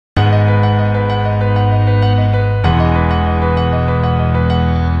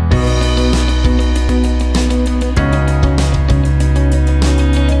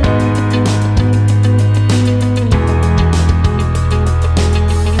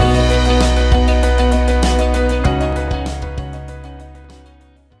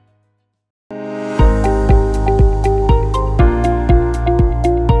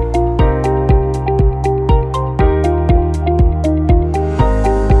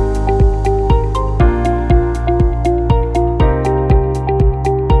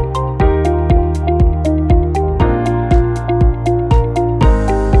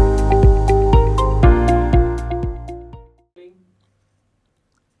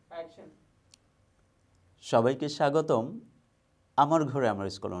সবাইকে স্বাগতম আমার ঘরে আমার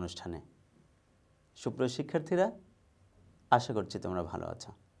স্কুল অনুষ্ঠানে। সুপ্রিয় শিক্ষার্থীরা, আশা করছি তোমরা ভালো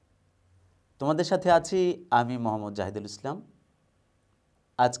আছো। তোমাদের সাথে আছি আমি মোহাম্মদ জাহিদুল ইসলাম।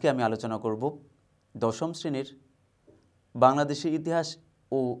 আজকে আমি আলোচনা করব দশম শ্রেণীর বাংলাদেশের ইতিহাস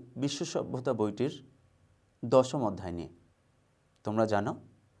ও বিশ্ব সভ্যতা বইটির দশম অধ্যায় নিয়ে। তোমরা জানো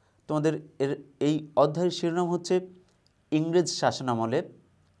তোমাদের এই অধ্যায়ের শিরোনাম হচ্ছে ইংরেজ শাসনামলে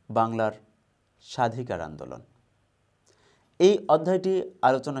বাংলার স্বাধিকার আন্দোলন। এই অধ্যায়টি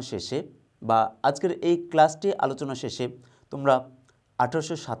আলোচনা শেষে বা আজকের এই ক্লাসটি আলোচনা শেষে তোমরা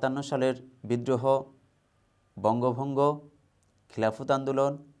 1857 সালের বিদ্রোহ, বঙ্গভঙ্গ, খিলাফত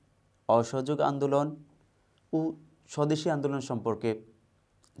আন্দোলন, অসহযোগ আন্দোলন ও স্বদেশী আন্দোলন সম্পর্কে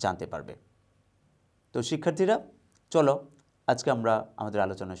জানতে পারবে। তো শিক্ষার্থীরা, চলো আজকে আমরা আমাদের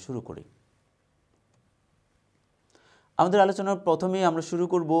আলোচনা শুরু করি। আমাদের আলোচনার প্রথমেই আমরা শুরু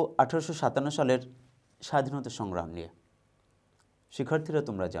করব 1857 সালের স্বাধীনতা সংগ্রাম নিয়ে। শিক্ষার্থীরা,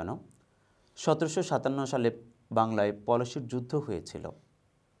 তোমরা জানো 1757 সালে বাংলায় পলাশির যুদ্ধ হয়েছিল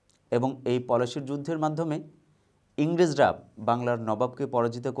এবং এই পলাশির যুদ্ধের মাধ্যমে ইংরেজরা বাংলার নবাবকে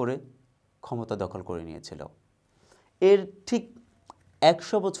পরাজিত করে ক্ষমতা দখল করে নিয়েছিল। এর ঠিক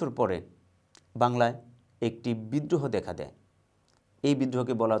 100 বছর পরে বাংলায় একটি বিদ্রোহ দেখা দেয়। এই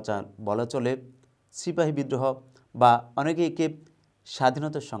বিদ্রোহকে বলা চলে সিপাহী বিদ্রোহ বা অনেকে একে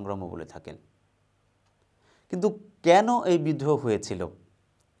স্বাধীনতা সংগ্রামও বলে থাকেন। কিন্তু কেন এই বিদ্রোহ হয়েছিল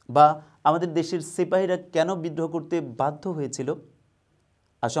বা আমাদের দেশের সিপাহীরা কেন বিদ্রোহ করতে বাধ্য হয়েছিল,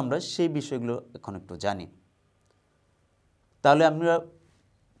 আসো আমরা সেই বিষয়গুলো এখন একটু জানি। তাহলে আমরা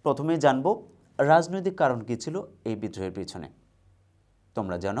প্রথমেই জানব রাজনৈতিক কারণ কী ছিল এই বিদ্রোহের পিছনে।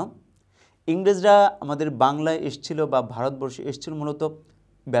 তোমরা জানো ইংরেজরা আমাদের বাংলায় এসেছিল বা ভারতবর্ষে এসেছিল মূলত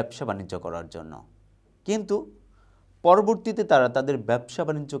ব্যবসা বাণিজ্য করার জন্য, কিন্তু পরবর্তীতে তারা তাদের ব্যবসা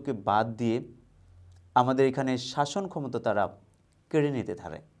বাণিজ্যকে বাদ দিয়ে আমাদের এখানে শাসন ক্ষমতা তারা কেড়ে নিতে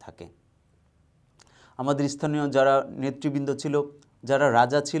থাকে। আমাদের স্থানীয় যারা নেতৃবৃন্দ ছিল, যারা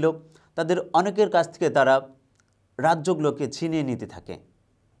রাজা ছিল, তাদের অনেকের কাছ থেকে তারা রাজ্যগুলোকে ছিনিয়ে নিতে থাকে।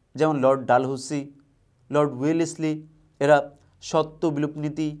 যেমন লর্ড ডালহৌসি, লর্ড ওয়েলেসলি, এরা সত্ত্ব বিলোপ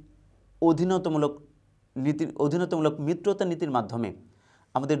নীতি, অধীনতামূলক মিত্রতা নীতির মাধ্যমে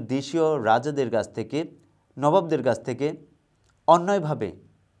আমাদের দেশীয় রাজাদের কাছ থেকে, নবাবদের কাছ থেকে অন্যায়ভাবে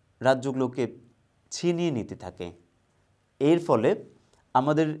রাজ্যগুলোকে ছিনিয়ে নিতে থাকে। এর ফলে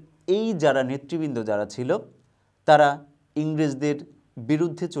আমাদের এই যারা নেতৃবৃন্দ যারা ছিল তারা ইংরেজদের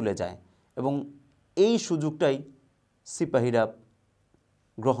বিরুদ্ধে চলে যায় এবং এই সুযোগটাই সিপাহীরা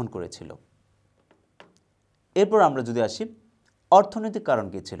গ্রহণ করেছিল। এরপর আমরা যদি আসি অর্থনৈতিক কারণ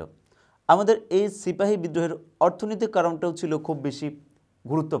কী ছিল, আমাদের এই সিপাহী বিদ্রোহের অর্থনৈতিক কারণটাও ছিল খুব বেশি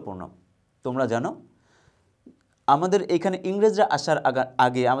গুরুত্বপূর্ণ। তোমরা জানো আমাদের এখানে ইংরেজরা আসার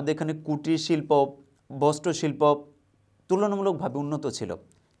আগে আমাদের এখানে কুটির শিল্প, বস্ত্র শিল্প তুলনামূলকভাবে উন্নত ছিল,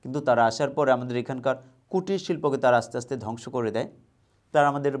 কিন্তু তারা আসার পরে আমাদের এখানকার কুটির শিল্পকে তারা আস্তে আস্তে ধ্বংস করে দেয়, তারা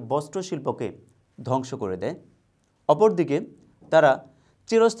আমাদের বস্ত্র শিল্পকে ধ্বংস করে দেয়। অপরদিকে তারা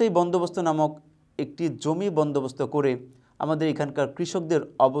চিরস্থায়ী বন্দোবস্ত নামক একটি জমি বন্দোবস্ত করে আমাদের এখানকার কৃষকদের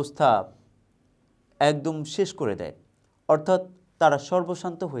অবস্থা একদম শেষ করে দেয়, অর্থাৎ তারা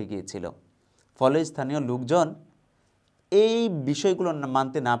সর্বশান্ত হয়ে গিয়েছিল। ফলে স্থানীয় লোকজন এই বিষয়গুলো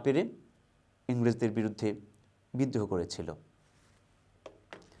মানতে না পেরে ইংরেজদের বিরুদ্ধে বিদ্রোহ করেছিল।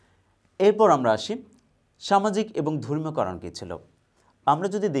 এরপর আমরা আসি সামাজিক এবং ধর্মীয় কারণ কী ছিল। আমরা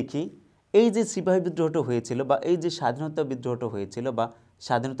যদি দেখি এই যে সিপাহী বিদ্রোহটা হয়েছিল বা এই যে স্বাধীনতা বিদ্রোহটা হয়েছিল বা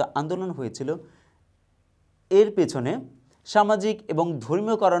স্বাধীনতা আন্দোলন হয়েছিল, এর পেছনে সামাজিক এবং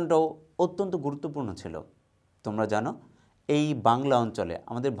ধর্মীয় কারণটাও অত্যন্ত গুরুত্বপূর্ণ ছিল। তোমরা জানো এই বাংলা অঞ্চলে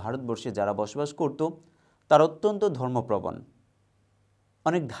আমাদের ভারতবর্ষে যারা বসবাস করত তারা অত্যন্ত ধর্মপ্রবণ,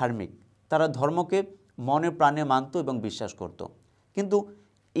 অনেক ধার্মিক, তারা ধর্মকে মনে প্রাণে মানত এবং বিশ্বাস করত। কিন্তু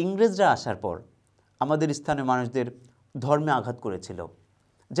ইংরেজরা আসার পর আমাদের স্থানীয় মানুষদের ধর্মে আঘাত করেছিল।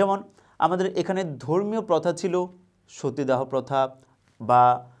 যেমন আমাদের এখানে ধর্মীয় প্রথা ছিল সতীদাহ প্রথা বা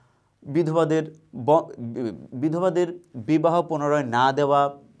বিধবাদের বিবাহ পুনরায় না দেওয়া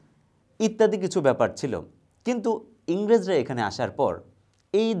ইত্যাদি কিছু ব্যাপার ছিল। কিন্তু ইংরেজরা এখানে আসার পর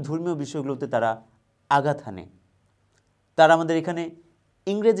এই ধর্মীয় বিষয়গুলোতে তারা আঘাত হানে। তারা আমাদের এখানে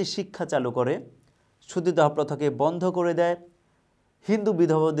ইংরেজি শিক্ষা চালু করে সতীদাহ প্রথাকে বন্ধ করে দেয়, হিন্দু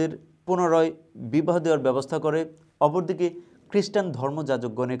বিধবাদের পুনরায় বিবাহ দেওয়ার ব্যবস্থা করে। অপরদিকে খ্রিস্টান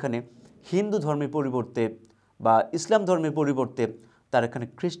ধর্মযাজকগণ এখানে হিন্দু ধর্মের পরিবর্তে বা ইসলাম ধর্মের পরিবর্তে তারা এখানে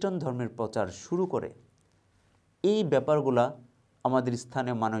খ্রিস্টান ধর্মের প্রচার শুরু করে। এই ব্যাপারগুলা আমাদের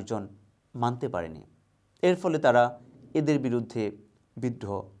স্থানীয় মানুষজন মানতে পারেনি। এর ফলে তারা এদের বিরুদ্ধে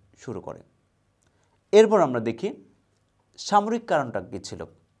বিদ্রোহ শুরু করে। এরপর আমরা দেখি সামরিক কারণটা কী ছিল।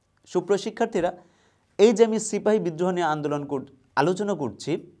 সুপ্রিয় শিক্ষার্থীরা, এই যে আমি সিপাহী বিদ্রোহ নিয়ে আলোচনা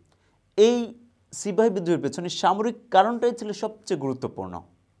করছি, এই সিপাহী বিদ্রোহের পেছনে সামরিক কারণটাই ছিল সবচেয়ে গুরুত্বপূর্ণ,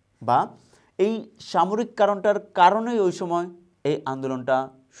 বা এই সামরিক কারণটার কারণেই ওই সময় এই আন্দোলনটা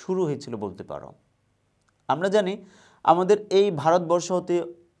শুরু হয়েছিল বলতে পারো। আমরা জানি আমাদের এই ভারতবর্ষ হতে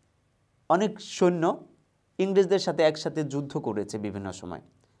অনেক সৈন্য ইংরেজদের সাথে একসাথে যুদ্ধ করেছে বিভিন্ন সময়,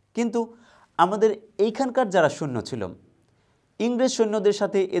 কিন্তু আমাদের এইখানকার যারা সৈন্য ছিল, ইংরেজ সৈন্যদের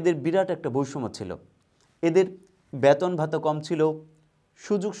সাথে এদের বিরাট একটা বৈষম্য ছিল। এদের বেতন ভাতা কম ছিল,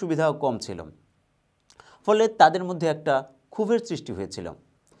 সুযোগ সুবিধাও কম ছিল, ফলে তাদের মধ্যে একটা ক্ষোভের সৃষ্টি হয়েছিল।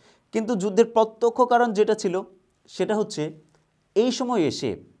 কিন্তু যুদ্ধের প্রত্যক্ষ কারণ যেটা ছিল সেটা হচ্ছে এই সময়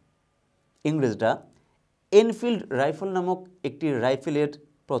এসে ইংরেজরা এনফিল্ড রাইফেল নামক একটি রাইফেলের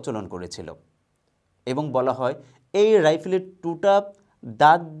প্রচলন করেছিল, এবং বলা হয় এই রাইফেলের টুটা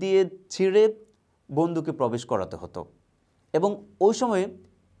দাঁত দিয়ে ছিঁড়ে বন্দুকে প্রবেশ করাতে হতো। এবং ওই সময়ে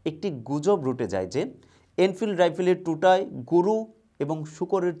একটি গুজব রটে যায় যে এনফিল্ড রাইফেলের টুটায় গরু এবং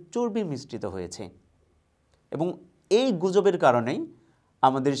শূকরের চর্বি মিশ্রিত হয়েছে, এবং এই গুজবের কারণেই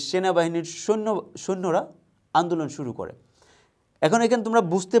আমাদের সেনাবাহিনীর সৈন্যরা আন্দোলন শুরু করে। এখন এখানে তোমরা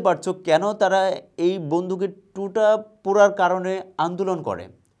বুঝতে পারছো কেন তারা এই বন্দুকের টুটা পোড়ার কারণে আন্দোলন করে।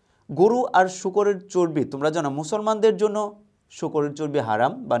 গরু আর শূকরের চর্বি, তোমরা জানো মুসলমানদের জন্য শূকরের চর্বি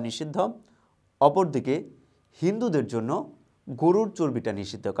হারাম বা নিষিদ্ধ, অপরদিকে হিন্দুদের জন্য গরুর চর্বিটা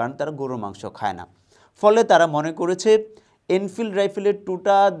নিষিদ্ধ, কারণ তারা গরুর মাংস খায় না। ফলে তারা মনে করেছে এনফিল্ড রাইফেলের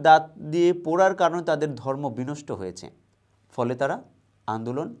টুটা দাঁত দিয়ে পোড়ার কারণে তাদের ধর্ম বিনষ্ট হয়েছে, ফলে তারা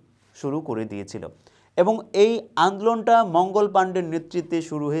আন্দোলন শুরু করে দিয়েছিল। এবং এই আন্দোলনটা মঙ্গল পাণ্ডের নেতৃত্বে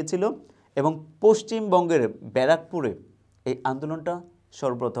শুরু হয়েছিল, এবং পশ্চিমবঙ্গের ব্যারাকপুরে এই আন্দোলনটা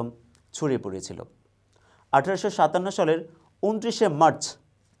সর্বপ্রথম ছড়িয়ে পড়েছিল। 1857 সালের 29শে মার্চ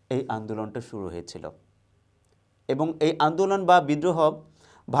এই আন্দোলনটা শুরু হয়েছিল, এবং এই আন্দোলন বা বিদ্রোহ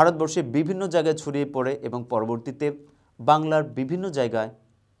ভারতবর্ষে বিভিন্ন জায়গায় ছড়িয়ে পড়ে, এবং পরবর্তীতে বাংলার বিভিন্ন জায়গায়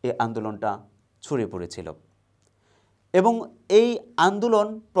এই আন্দোলনটা ছড়িয়ে পড়েছিল। এবং এই আন্দোলন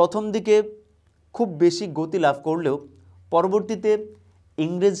প্রথম দিকে খুব বেশি গতি লাভ করলেও পরবর্তীতে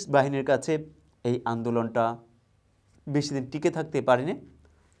ইংরেজ বাহিনীর কাছে এই আন্দোলনটা বেশি দিন টিকে থাকতে পারেনি।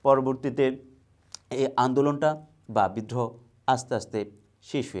 পরবর্তীতে এই আন্দোলনটা বা বিদ্রোহ আস্তে আস্তে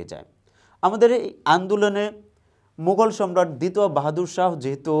শেষ হয়ে যায়। আমাদের এই আন্দোলনে মুঘল সম্রাট দ্বিতীয় বাহাদুর শাহ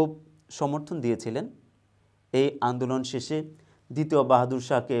যেহেতু সমর্থন দিয়েছিলেন, এই আন্দোলন শেষে দ্বিতীয় বাহাদুর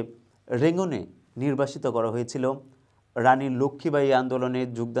শাহকে রেঙ্গুনে নির্বাসিত করা হয়েছিল। রানী লক্ষ্মীবাঈ আন্দোলনে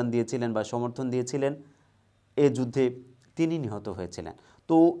যোগদান দিয়েছিলেন বা সমর্থন দিয়েছিলেন, এ যুদ্ধে তিনি নিহত হয়েছিলেন।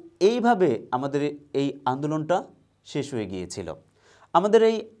 তো এইভাবে আমাদের এই আন্দোলনটা শেষ হয়ে গিয়েছিল। আমাদের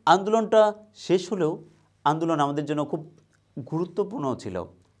এই আন্দোলনটা শেষ হলেও আন্দোলন আমাদের জন্য খুব গুরুত্বপূর্ণ ছিল,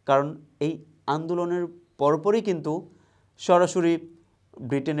 কারণ এই আন্দোলনের পরপরই কিন্তু সরাসরি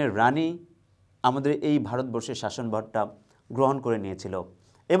ব্রিটেনের রানী আমাদের এই ভারতবর্ষের শাসনভারটা গ্রহণ করে নিয়েছিল।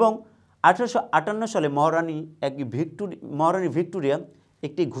 এবং 1858 সালে মহারানী ভিক্টোরিয়া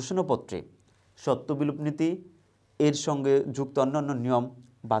একটি ঘোষণাপত্রে সত্যবিলোপ নীতি এর সঙ্গে যুক্ত অন্যান্য নিয়ম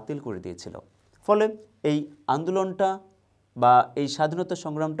বাতিল করে দিয়েছিল। ফলে এই আন্দোলনটা বা এই স্বাধীনতা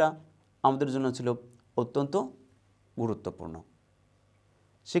সংগ্রামটা আমাদের জন্য ছিল অত্যন্ত গুরুত্বপূর্ণ।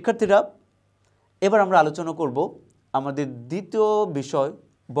 শিক্ষার্থীরা, এবার আমরা আলোচনা করব আমাদের দ্বিতীয় বিষয়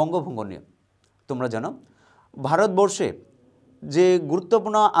বঙ্গভঙ্গ নিয়ে। তোমরা জানো ভারতবর্ষে যে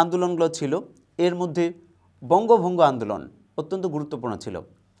গুরুত্বপূর্ণ আন্দোলনগুলো ছিল এর মধ্যে বঙ্গভঙ্গ আন্দোলন অত্যন্ত গুরুত্বপূর্ণ ছিল।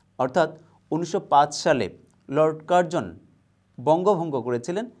 অর্থাৎ 1905 সালে লর্ড কার্জন বঙ্গভঙ্গ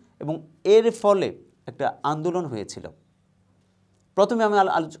করেছিলেন, এবং এর ফলে একটা আন্দোলন হয়েছিল। প্রথমে আমি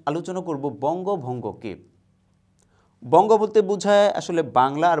আলোচনা করব বঙ্গভঙ্গ কি। বঙ্গ বলতে বোঝায় আসলে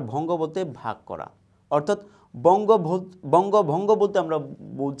বাংলা, আর ভঙ্গ বলতে ভাগ করা। অর্থাৎ বঙ্গভঙ্গ বলতে আমরা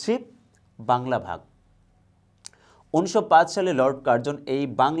বলছি বাংলা ভাগ। 1905 সালে লর্ড কার্জন এই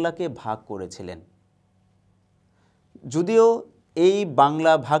বাংলাকে ভাগ করেছিলেন। যদিও এই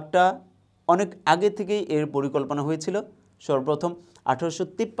বাংলা ভাগটা অনেক আগে থেকেই এর পরিকল্পনা হয়েছিল। সর্বপ্রথম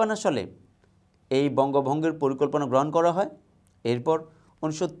 1853 সালে এই বঙ্গভঙ্গের পরিকল্পনা গ্রহণ করা হয়। এরপর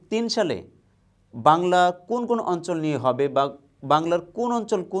 1903 সালে বাংলা কোন কোন অঞ্চল নিয়ে হবে বা বাংলার কোন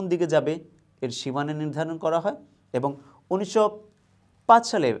অঞ্চল কোন দিকে যাবে এর সীমানা নির্ধারণ করা হয়, এবং 1905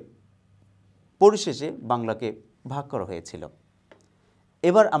 সালে পরিশেষে বাংলাকে ভাগ করা হয়েছিল।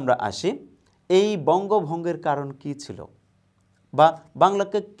 এবার আমরা আসি এই বঙ্গভঙ্গের কারণ কি ছিল, বা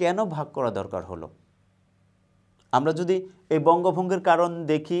বাংলাকে কেন ভাগ করা দরকার হলো। আমরা যদি এই বঙ্গভঙ্গের কারণ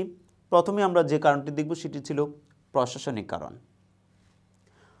দেখি, প্রথমে আমরা যে কারণটি দেখব সেটি ছিল প্রশাসনিক কারণ।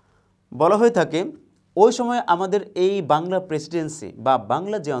 বলা হয়ে থাকে ওই সময় আমাদের এই বাংলা প্রেসিডেন্সি বা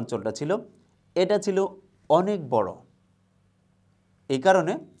বাংলা যে অঞ্চলটা ছিল এটা ছিল অনেক বড়। এই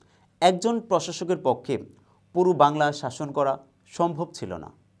কারণে একজন প্রশাসকের পক্ষে পুরো বাংলা শাসন করা সম্ভব ছিল না।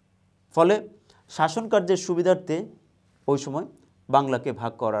 ফলে শাসন কার্যের সুবিধার্থে ওই সময় বাংলাকে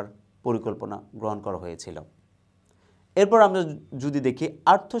ভাগ করার পরিকল্পনা গ্রহণ করা হয়েছিল। এরপর আমরা যদি দেখি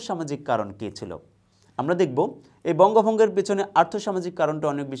আর্থসামাজিক কারণ কী ছিল, আমরা দেখব এই বঙ্গভঙ্গের পেছনে আর্থসামাজিক কারণটা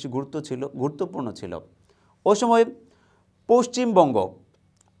অনেক বেশি গুরুত্বপূর্ণ ছিল। ওই সময়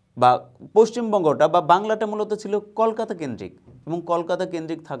পশ্চিমবঙ্গটা বা বাংলাটা মূলত ছিল কলকাতা কেন্দ্রিক, এবং কলকাতা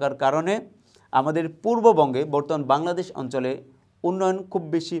কেন্দ্রিক থাকার কারণে আমাদের পূর্ববঙ্গে বর্তমান বাংলাদেশ অঞ্চলে উন্নয়ন খুব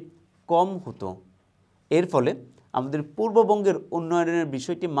বেশি কম হতো। এর ফলে আমাদের পূর্ববঙ্গের উন্নয়নের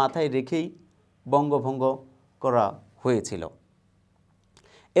বিষয়টি মাথায় রেখেই বঙ্গভঙ্গ করা হয়েছিল।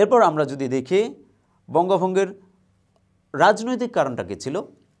 এরপর আমরা যদি দেখি বঙ্গভঙ্গের রাজনৈতিক কারণটা কী ছিল,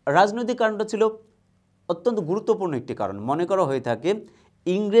 রাজনৈতিক কারণটা ছিল অত্যন্ত গুরুত্বপূর্ণ একটি কারণ। মনে করা হয়ে থাকে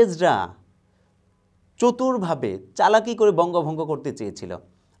ইংরেজরা চতুরভাবে চালাকি করে বঙ্গভঙ্গ করতে চেয়েছিল,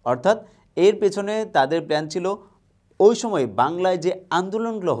 অর্থাৎ এর পেছনে তাদের প্ল্যান ছিল ওই সময় বাংলায় যে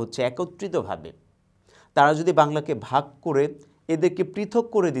আন্দোলনগুলো হচ্ছে একত্রিতভাবে, তারা যদি বাংলাকে ভাগ করে এদেরকে পৃথক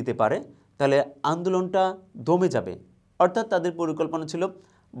করে দিতে পারে তাহলে আন্দোলনটা দমে যাবে। অর্থাৎ তাদের পরিকল্পনা ছিল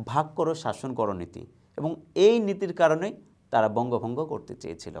ভাগ করো শাসন করো নীতি, এবং এই নীতির কারণে তারা বঙ্গভঙ্গ করতে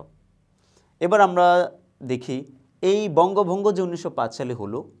চেয়েছিল। এবার আমরা দেখি এই বঙ্গভঙ্গ যে 1905 সালে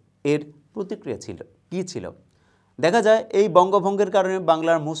হলো এর প্রতিক্রিয়া ছিল কী ছিল। দেখা যায় এই বঙ্গভঙ্গের কারণে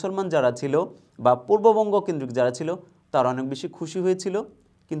বাংলার মুসলমান যারা ছিল বা পূর্ববঙ্গ কেন্দ্রিক যারা ছিল তারা অনেক বেশি খুশি হয়েছিল,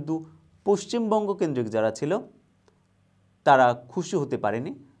 কিন্তু পশ্চিমবঙ্গ কেন্দ্রিক যারা ছিল তারা খুশি হতে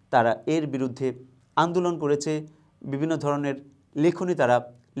পারেনি। তারা এর বিরুদ্ধে আন্দোলন করেছে, বিভিন্ন ধরনের লেখনী তারা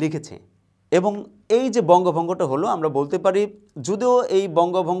লিখেছে। এবং এই যে বঙ্গভঙ্গটা হলো, আমরা বলতে পারি যদিও এই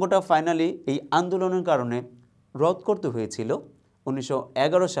বঙ্গভঙ্গটা ফাইনালি এই আন্দোলনের কারণে রদ করতে হয়েছিল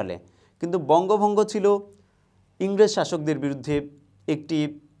 1911 সালে, কিন্তু বঙ্গভঙ্গ ছিল ইংরেজ শাসকদের বিরুদ্ধে একটি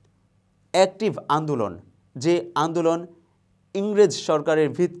অ্যাক্টিভ আন্দোলন, যে আন্দোলন ইংরেজ সরকারের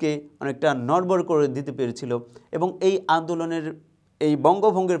ভিতকে অনেকটা নড়বড় করে দিতে পেরেছিল। এবং এই আন্দোলনের এই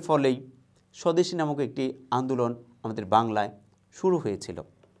বঙ্গভঙ্গের ফলেই স্বদেশী নামক একটি আন্দোলন আমাদের বাংলায় শুরু হয়েছিল।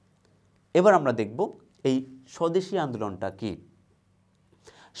 এবার আমরা দেখব এই স্বদেশী আন্দোলনটা কি।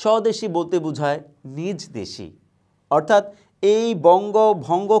 স্বদেশী বলতে বোঝায় নিজ দেশি, অর্থাৎ এই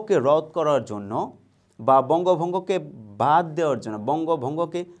বঙ্গভঙ্গকে রদ করার জন্য বা বঙ্গভঙ্গকে বাদ দেওয়ার জন্য,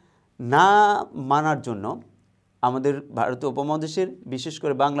 বঙ্গভঙ্গকে না মানার জন্য আমাদের ভারতীয় উপমহাদেশের বিশেষ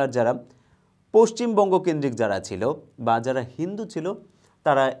করে বাংলার যারা পশ্চিমবঙ্গ কেন্দ্রিক যারা ছিল বা যারা হিন্দু ছিল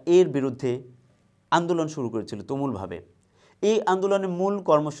তারা এর বিরুদ্ধে আন্দোলন শুরু করেছিল তুমুলভাবে। এই আন্দোলনের মূল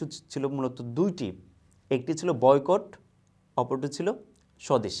কর্মসূচি ছিল মূলত দুইটি, একটি ছিল বয়কট, অপরটি ছিল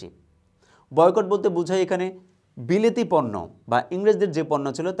স্বদেশী। বয়কট বলতে বোঝায় এখানে বিলেতি পণ্য বা ইংরেজদের যে পণ্য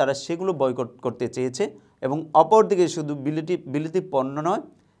ছিল তারা সেগুলো বয়কট করতে চেয়েছে, এবং অপরদিকে শুধু বিলেতি পণ্য নয়,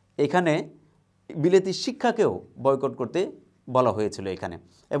 এখানে বিলেতি শিক্ষাকেও বয়কট করতে বলা হয়েছিল এখানে।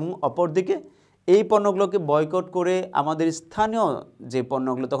 এবং অপরদিকে এই পণ্যগুলোকে বয়কট করে আমাদের স্থানীয় যে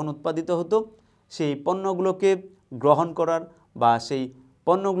পণ্যগুলো তখন উৎপাদিত হতো সেই পণ্যগুলোকে গ্রহণ করার বা সেই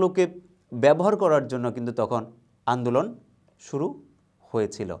পণ্যগুলোকে ব্যবহার করার জন্য কিন্তু তখন আন্দোলন শুরু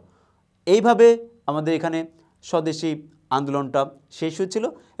হয়েছিল। এইভাবে আমাদের এখানে স্বদেশী আন্দোলনটা শেষ হয়েছিল,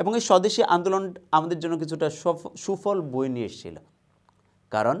 এবং এই স্বদেশী আন্দোলন আমাদের জন্য কিছুটা সুফল বয়ে নিয়ে এসেছিল।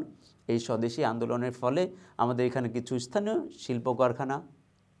 কারণ এই স্বদেশী আন্দোলনের ফলে আমাদের এখানে কিছু স্থানীয় শিল্প কারখানা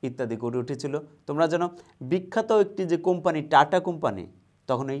ইত্যাদি গড়ে উঠেছিল। তোমরা জানো বিখ্যাত একটি যে কোম্পানি টাটা কোম্পানি,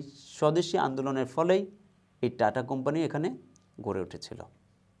 তখন এই স্বদেশী আন্দোলনের ফলেই এই টাটা কোম্পানি এখানে গড়ে উঠেছিল।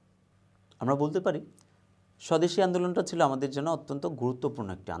 আমরা বলতে পারি স্বদেশী আন্দোলনটা ছিল আমাদের জন্য অত্যন্ত গুরুত্বপূর্ণ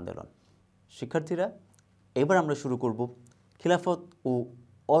একটি আন্দোলন। শিক্ষার্থীরা, এবার আমরা শুরু করব খিলাফত ও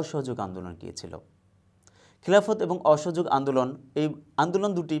অসহযোগ আন্দোলন কী ছিল। খিলাফত এবং অসহযোগ আন্দোলন, এই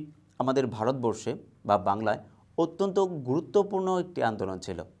আন্দোলন দুটি আমাদের ভারতবর্ষে বা বাংলায় অত্যন্ত গুরুত্বপূর্ণ একটি আন্দোলন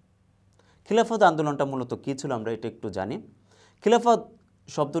ছিল। খিলাফত আন্দোলনটা মূলত কী ছিল আমরা এটা একটু জানি। খিলাফত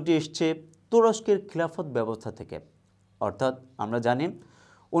শব্দটি এসছে তুরস্কের খিলাফত ব্যবস্থা থেকে, অর্থাৎ আমরা জানি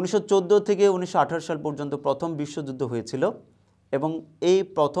 1914 থেকে 1918 সাল পর্যন্ত প্রথম বিশ্বযুদ্ধ হয়েছিল, এবং এই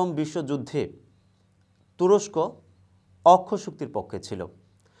প্রথম বিশ্বযুদ্ধে তুরস্ক অক্ষ শক্তির পক্ষে ছিল।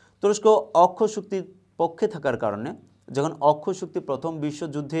 তুরস্ক অক্ষ শক্তির পক্ষে থাকার কারণে যখন অক্ষ শক্তি প্রথম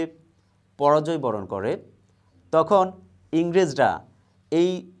বিশ্বযুদ্ধে পরাজয় বরণ করে, তখন ইংরেজরা এই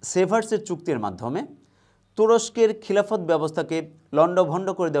সেভার্সের চুক্তির মাধ্যমে তুরস্কের খিলাফত ব্যবস্থাকে লণ্ডভণ্ড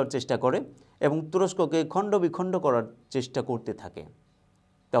করে দেওয়ার চেষ্টা করে এবং তুরস্ককে খণ্ড বিখণ্ড করার চেষ্টা করতে থাকে।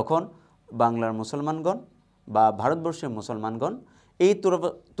 তখন বাংলার মুসলমানগণ বা ভারতবর্ষের মুসলমানগণ এই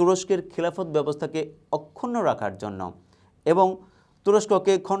তুরস্কের খিলাফত ব্যবস্থাকে অক্ষুণ্ণ রাখার জন্য এবং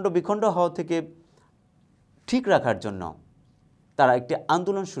তুরস্ককে খণ্ড বিখণ্ড হওয়া থেকে ঠিক রাখার জন্য তারা একটি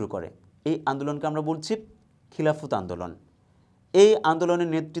আন্দোলন শুরু করে। এই আন্দোলনকে আমরা বলছি খিলাফত আন্দোলন। এই আন্দোলনের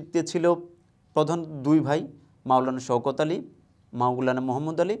নেতৃত্বে ছিল প্রধান দুই ভাই, মাওলানা শওকত আলী, মাওলানা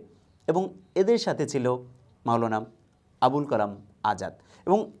মোহাম্মদ আলী, এবং এদের সাথে ছিল মাওলানা আবুল কালাম আজাদ।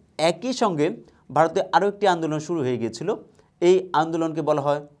 এবং একই সঙ্গে ভারতে আরও একটি আন্দোলন শুরু হয়ে গিয়েছিল। এই আন্দোলনকে বলা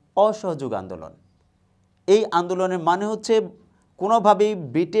হয় অসহযোগ আন্দোলন। এই আন্দোলনের মানে হচ্ছে কোনোভাবেই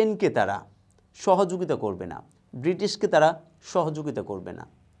ব্রিটেনকে তারা সহযোগিতা করবে না, ব্রিটিশকে তারা সহযোগিতা করবে না,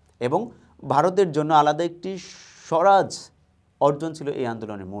 এবং ভারতের জন্য আলাদা একটি স্বরাজ অর্জন ছিল এই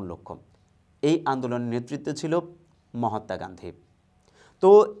আন্দোলনের মূল লক্ষ্য। এই আন্দোলনের নেতৃত্বে ছিল মহাত্মা গান্ধী। তো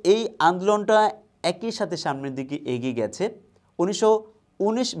এই আন্দোলনটা একই সাথে সামনের দিকে এগিয়ে গেছে।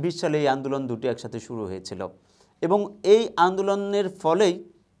 1919-20 সালে এই আন্দোলন দুটি একসাথে শুরু হয়েছিল, এবং এই আন্দোলনের ফলেই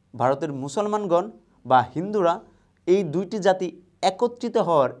ভারতের মুসলমানগণ বা হিন্দুরা এই দুইটি জাতি একত্রিত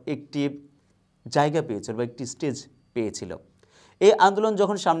হওয়ার একটি জায়গা পেয়েছিল বা একটি স্টেজ পেয়েছিল। এই আন্দোলন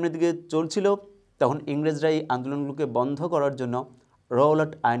যখন সামনের দিকে চলছিল তখন ইংরেজরা এই আন্দোলনগুলোকে বন্ধ করার জন্য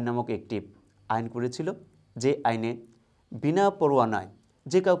রওলাট আইন নামক একটি আইন করেছিল, যে আইনে বিনা পরোয়ানায়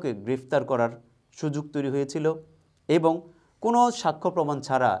যে কাউকে গ্রেফতার করার সুযোগ তৈরি হয়েছিল, এবং কোনো সাক্ষ্য প্রমাণ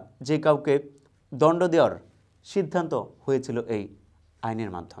ছাড়া যে কাউকে দণ্ড দেওয়ার সিদ্ধান্ত হয়েছিল এই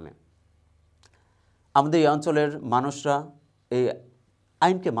আইনের মাধ্যমে। আমাদের এই অঞ্চলের মানুষরা এই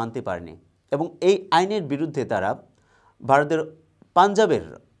আইনকে মানতে পারেনি, এবং এই আইনের বিরুদ্ধে তারা ভারতের পাঞ্জাবের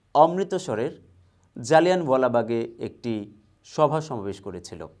অমৃতসরের জালিয়ানওয়ালাবাগে একটি সভা সমাবেশ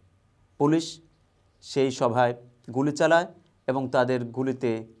করেছিল। পুলিশ সেই সভায় গুলি চালায় এবং তাদের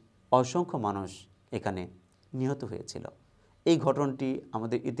গুলিতে অসংখ্য মানুষ এখানে নিহত হয়েছিল। এই ঘটনাটি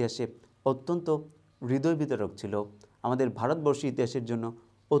আমাদের ইতিহাসে অত্যন্ত হৃদয় বিতরক ছিল, আমাদের ভারতবর্ষের ইতিহাসের জন্য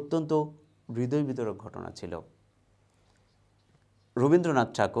অত্যন্ত হৃদয় বিতরক ঘটনা ছিল। রবীন্দ্রনাথ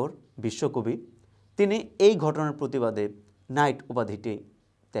ঠাকুর বিশ্বকবি, তিনি এই ঘটনার প্রতিবাদে নাইট উপাধিটি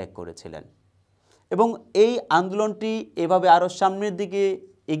ত্যাগ করেছিলেন, এবং এই আন্দোলনটি এভাবে আরও সামনের দিকে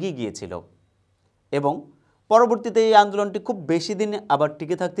এগিয়ে গিয়েছিল, এবং পরবর্তীতে এই আন্দোলনটি খুব বেশি দিন আবার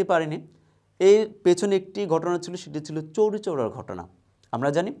টিকে থাকতে পারেনি। এর পেছনে একটি ঘটনা ছিল, সেটি ছিল চৌরি চৌরার ঘটনা। আমরা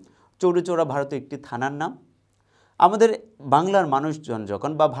জানি চৌরি চৌরা ভারতের একটি থানার নাম। আমাদের বাংলার মানুষজন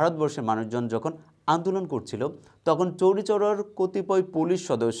যখন বা ভারতবর্ষের মানুষজন যখন আন্দোলন করছিল তখন চৌরি চৌরার কতিপয় পুলিশ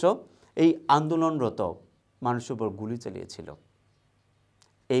সদস্য এই আন্দোলনরত মানুষের উপর গুলি চালিয়েছিল।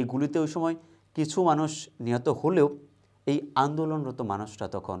 এই গুলিতে ওই সময় কিছু মানুষ নিহত হলেও এই আন্দোলনরত মানুষরা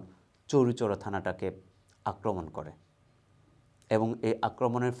তখন চৌরি চৌরা থানাটাকে আক্রমণ করে, এবং এই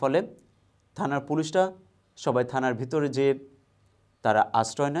আক্রমণের ফলে থানার পুলিশরা সবাই থানার ভিতরে যে তারা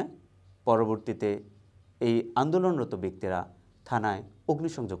আশ্রয় নেয়। পরবর্তীতে এই আন্দোলনরত ব্যক্তিরা থানায়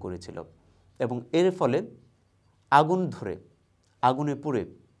অগ্নিসংযোগ করেছিল, এবং এর ফলে আগুনে পুড়ে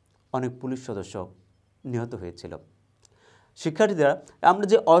অনেক পুলিশ সদস্য নিহত হয়েছিল। শিক্ষার্থীরা, আমরা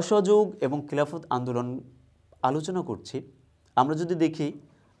যে অসহযোগ এবং খিলাফত আন্দোলন আলোচনা করছি, আমরা যদি দেখি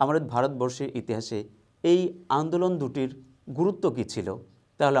আমাদের ভারতবর্ষের ইতিহাসে এই আন্দোলন দুটির গুরুত্ব কী ছিল,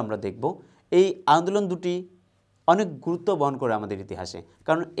 তাহলে আমরা দেখব এই আন্দোলন দুটি অনেক গুরুত্ব বহন করে আমাদের ইতিহাসে।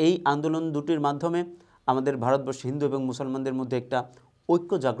 কারণ এই আন্দোলন দুটির মাধ্যমে আমাদের ভারতবর্ষে হিন্দু এবং মুসলমানদের মধ্যে একটা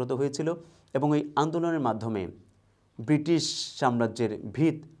ঐক্য জাগ্রত হয়েছিল, এবং এই আন্দোলনের মাধ্যমে ব্রিটিশ সাম্রাজ্যের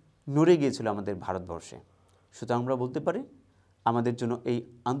ভিত নড়ে গিয়েছিল আমাদের ভারতবর্ষে। সুতরাং আমরা বলতে পারি আমাদের জন্য এই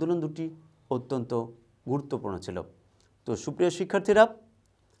আন্দোলন দুটি অত্যন্ত গুরুত্বপূর্ণ ছিল। তো সুপ্রিয় শিক্ষার্থীরা,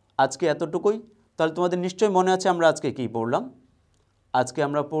 আজকে এতটুকুই। তাহলে তোমাদের নিশ্চয়ই মনে আছে আমরা আজকে কী পড়লাম। আজকে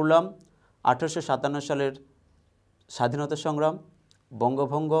আমরা পড়লাম 1857 সালের স্বাধীনতা সংগ্রাম,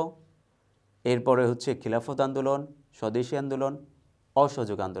 বঙ্গভঙ্গ, এরপরে হচ্ছে খিলাফত আন্দোলন, স্বদেশী আন্দোলন,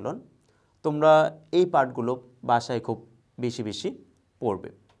 অসহযোগ আন্দোলন। তোমরা এই পাঠগুলো বাসায় খুব বেশি বেশি পড়বে।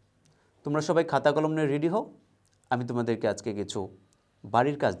 তোমরা সবাই খাতা কলম নিয়ে রেডি হও। আমি তোমাদেরকে আজকে কিছু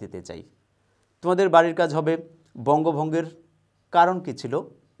বাড়ির কাজ দিতে চাই। তোমাদের বাড়ির কাজ হবে বঙ্গভঙ্গের কারণ কী ছিল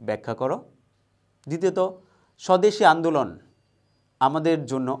ব্যাখ্যা করো। দ্বিতীয়ত, স্বদেশী আন্দোলন আমাদের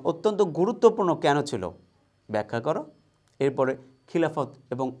জন্য অত্যন্ত গুরুত্বপূর্ণ কেন ছিল ব্যাখ্যা করো। এরপরে খিলাফত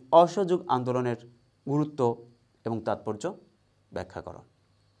এবং অসহযোগ আন্দোলনের গুরুত্ব এবং তাৎপর্য ব্যাখ্যা করো।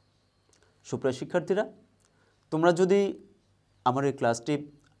 সুপ্রিয় শিক্ষার্থীরা, তোমরা যদি আমার এই ক্লাসটি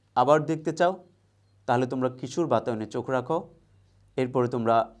আবার দেখতে চাও তাহলে তোমরা কিশোর বাতায়নে চোখ রাখো। এরপরে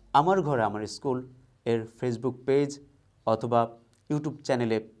তোমরা আমার ঘরে আমার স্কুল এর ফেসবুক পেজ অথবা ইউটিউব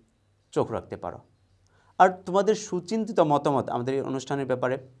চ্যানেলে চোখ রাখতে পারো। আর তোমাদের সুচিন্তিত মতামত আমাদের এই অনুষ্ঠানের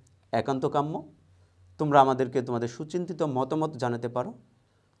ব্যাপারে একান্ত কাম্য। তোমরা আমাদেরকে তোমাদের সুচিন্তিত মতামত জানাতে পারো।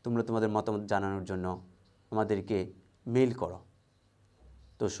 তোমরা তোমাদের মতামত জানানোর জন্য আমাদেরকে মেইল করো।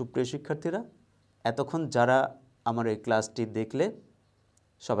 তো সুপ্রিয় শিক্ষার্থীরা, এতক্ষণ যারা আমার এই ক্লাসটি দেখলে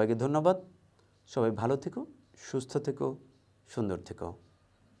সবাইকে ধন্যবাদ। সবাই ভালো থেকো, সুস্থ থেকো, সুন্দর থেকো।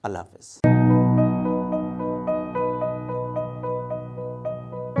 আল্লাহ হাফেজ।